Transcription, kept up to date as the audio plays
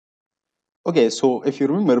Okay, so if you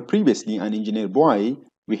remember previously on Engineer Boy,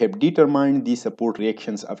 we have determined the support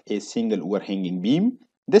reactions of a single overhanging beam.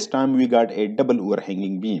 This time we got a double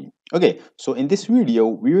overhanging beam. Okay, so in this video,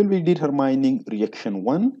 we will be determining reaction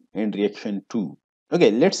 1 and reaction 2. Okay,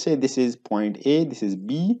 let's say this is point A, this is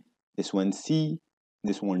B, this one C,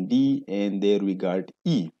 this one D, and there we got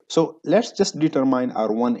E. So let's just determine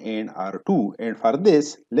R1 and R2. And for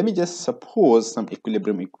this, let me just suppose some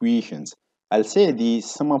equilibrium equations. I'll say the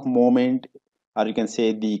sum of moment, or you can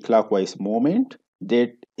say the clockwise moment,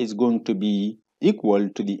 that is going to be equal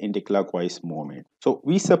to the anticlockwise moment. So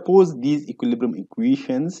we suppose these equilibrium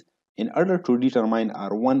equations in order to determine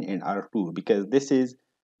R1 and R2, because this is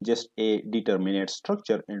just a determinate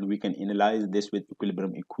structure and we can analyze this with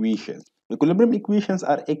equilibrium equations. Equilibrium equations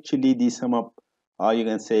are actually the sum of, you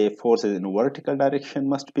can say, forces in vertical direction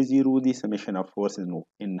must be zero, the summation of forces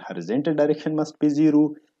in horizontal direction must be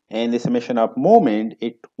zero, and the summation of moment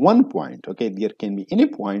at one point. Okay, there can be any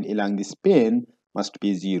point along the span must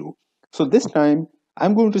be zero. So this time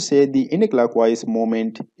I'm going to say the anticlockwise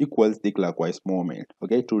moment equals the clockwise moment,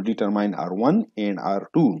 okay, to determine R1 and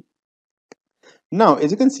R2. Now,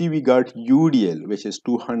 as you can see, we got UDL, which is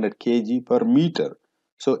 200 kg per meter.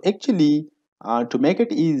 So actually, to make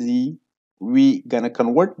it easy, we gonna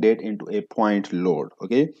convert that into a point load.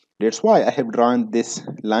 Okay, that's why I have drawn this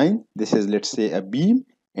line. This is, let's say, a beam,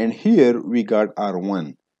 and here we got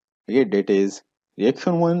R1. Okay, that is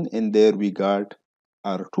reaction 1, and there we got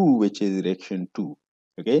R2, which is reaction 2.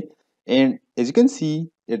 Okay, and as you can see,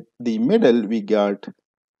 at the middle we got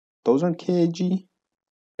 1000 kg.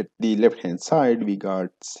 At the left hand side we got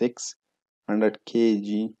 600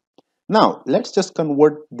 kg. Now let's just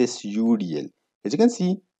convert this UDL. As you can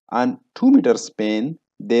see, on 2 meter span,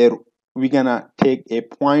 there we gonna take a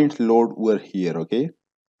point load over here, okay,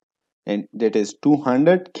 and that is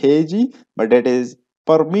 200 kg, but that is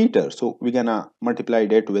per meter, so we're gonna multiply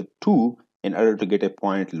that with 2 in order to get a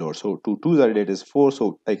point load. So 2 2s are, that is 4,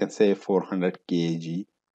 so I can say 400 kg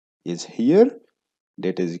is here.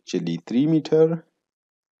 That is actually 3 meter,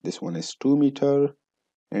 this one is 2 meter,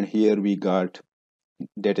 and here we got,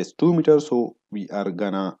 that is 2 meters, so we are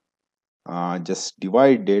gonna just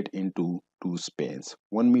divide that into two spans,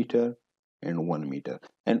 1 meter and 1 meter,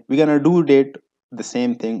 and we're gonna do that the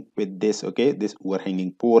same thing with this, okay, this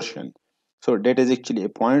overhanging portion. So that is actually a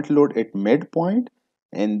point load at midpoint,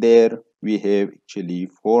 and there we have actually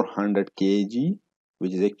 400 kg,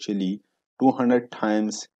 which is actually 200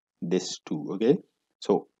 times this 2. Okay,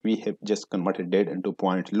 so we have just converted that into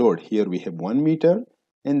point load. Here we have 1 meter,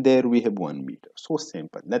 and there we have 1 meter. So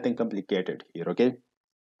simple, nothing complicated here. Okay,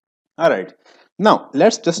 all right, now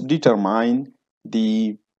let's just determine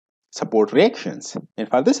the support reactions. And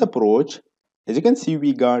for this approach, as you can see,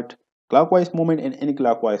 we got clockwise moment and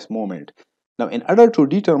anti-clockwise moment. Now in order to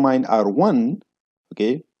determine R1,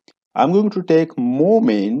 okay, I'm going to take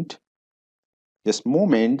moment, just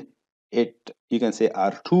moment at, you can say,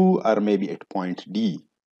 R2 or maybe at point D.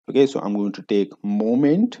 Okay, so I'm going to take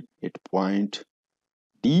moment at point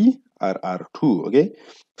D or R2. Okay,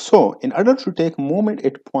 so in order to take moment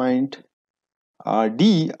at point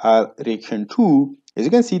D or reaction 2, as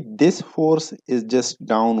you can see, this force is just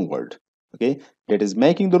downward. Okay, that is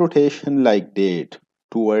making the rotation like that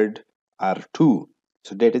toward R2.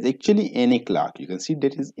 So that is actually anti-clock. You can see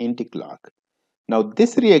that is anti-clock. Now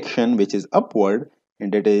this reaction, which is upward,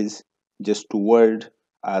 and that is just toward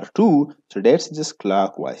R2, so that's just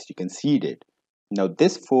clockwise. You can see that. Now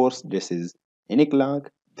this force, this is anti-clock,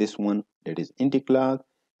 this one, that is anti-clock,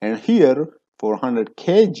 and here 400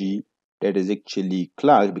 kg, that is actually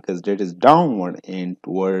clock, because that is downward and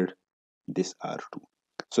toward this R2.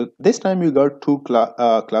 So this time you got two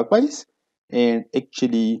clockwise, and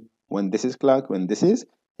actually when this is clock, when this is,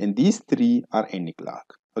 and these three are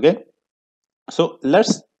anti-clock. Okay, so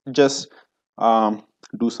let's just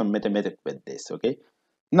do some mathematics with this. Okay,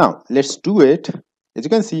 now let's do it. As you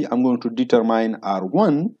can see, I'm going to determine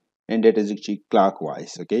R1, and that is actually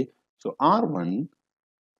clockwise. Okay, so R1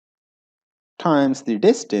 times the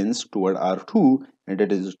distance toward R2, and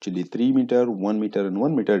that is actually 3 meter, 1 meter, and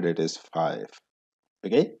 1 meter, that is 5.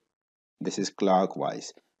 Okay, this is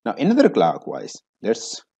clockwise. Now another clockwise,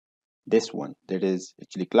 let's, this one, that is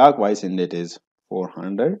actually clockwise, and that is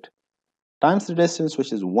 400 times the distance,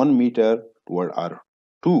 which is 1 meter, toward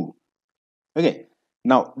R2. Okay,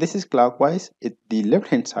 now this is clockwise. At the left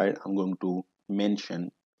hand side, I'm going to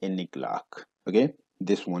mention anti-clock. Okay,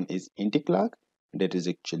 this one is anti-clock, that is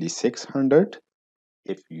actually 600.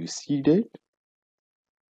 If you see that,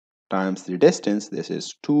 times the distance, this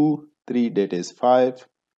is 2, 3, that is 5,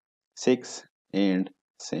 6, and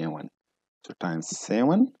 7. So times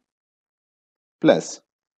 7 plus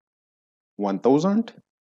 1000,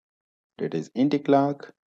 that is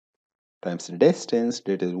anti-clock, times the distance,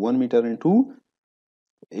 that is 1 meter into,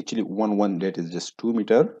 actually 1 that is just 2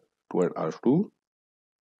 meter toward R2,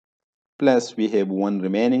 plus we have one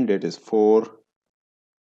remaining, that is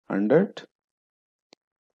 400,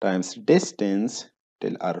 times distance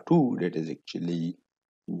till R2, that is actually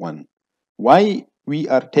 1. Why we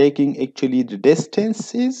are taking actually the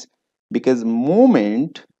distances? Because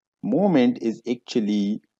moment is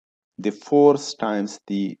actually the force times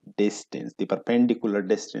the distance, the perpendicular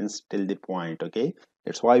distance till the point. Okay,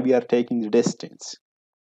 that's why we are taking the distance.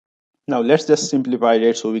 Now let's just simplify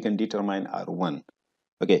it so we can determine R1.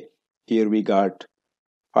 Okay, here we got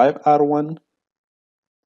 5R1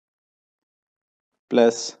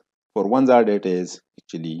 plus for 1s are, that is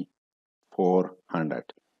actually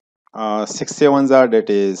 400. 6 7s are, that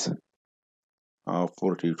is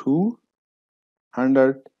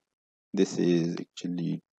 4200. This is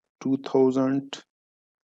actually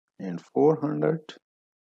 2400.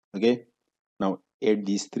 Okay, now add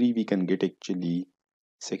these three, we can get actually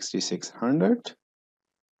 6600,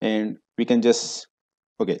 and we can just,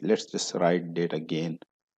 okay, let's just write that again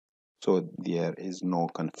so there is no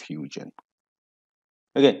confusion.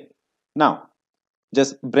 Okay, now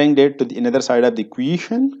just bring that to the another side of the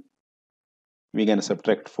equation. We're gonna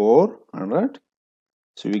subtract 400,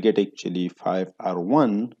 so we get actually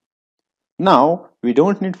 5R1. Now we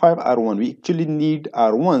don't need 5R1, we actually need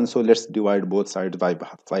R1, so let's divide both sides by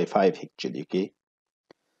 5 actually. Okay,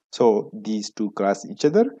 so these two cross each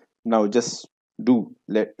other. Now just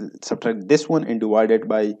let subtract this one and divide it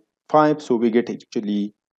by 5, so we get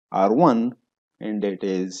actually R1, and that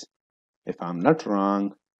is, if I'm not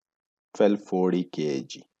wrong, 1240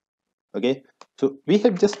 kg. Okay, so we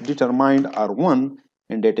have just determined R1,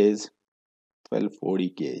 and that is 1240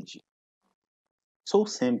 kg. So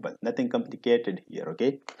simple, nothing complicated here.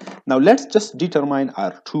 Okay, now let's just determine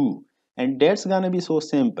R2, and that's gonna be so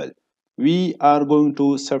simple. We are going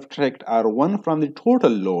to subtract R1 from the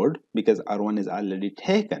total load because R1 is already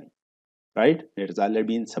taken, right? It has already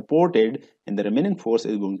been supported, and the remaining force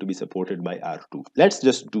is going to be supported by R2. Let's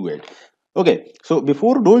just do it. Okay, so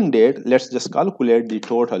before doing that, let's just calculate the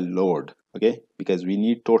total load. Okay, because we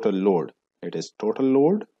need total load. It is total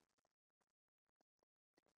load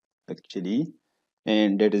actually,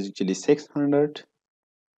 and that is actually 600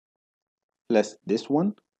 plus this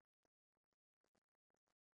one,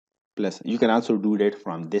 plus you can also do that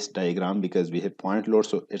from this diagram because we have point load,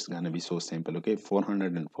 so it's gonna be so simple. Okay,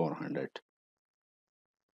 400 and 400.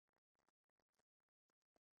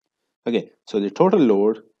 Okay, so the total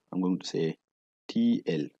load, I'm going to say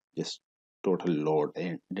TL, just total load,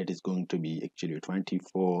 and that is going to be actually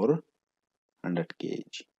 2400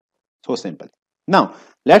 kg. So simple. Now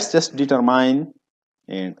let's just determine,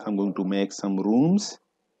 and I'm going to make some rooms.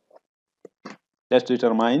 Let's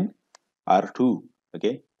determine R2.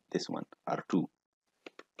 Okay, this one R2,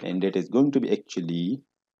 and that is going to be actually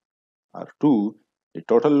R2, the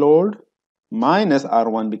total load minus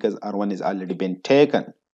R1 because R1 is already been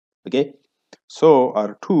taken. Okay, so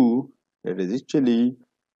R2, that is actually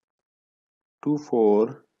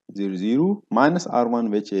 2400 minus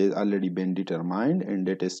R1, which is already been determined, and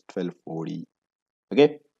that is 1240.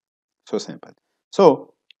 Okay, so simple.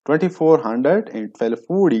 So 2400 and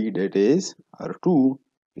 1240, that is R2,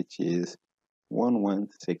 which is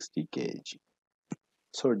 1160 kg.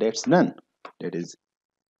 So that's done. That is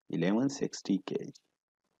 1160 kg.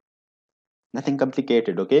 Nothing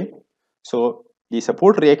complicated. Okay, so the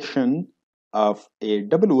support reaction of a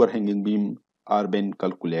double overhanging beam are been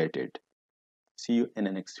calculated. See you in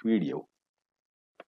the next video.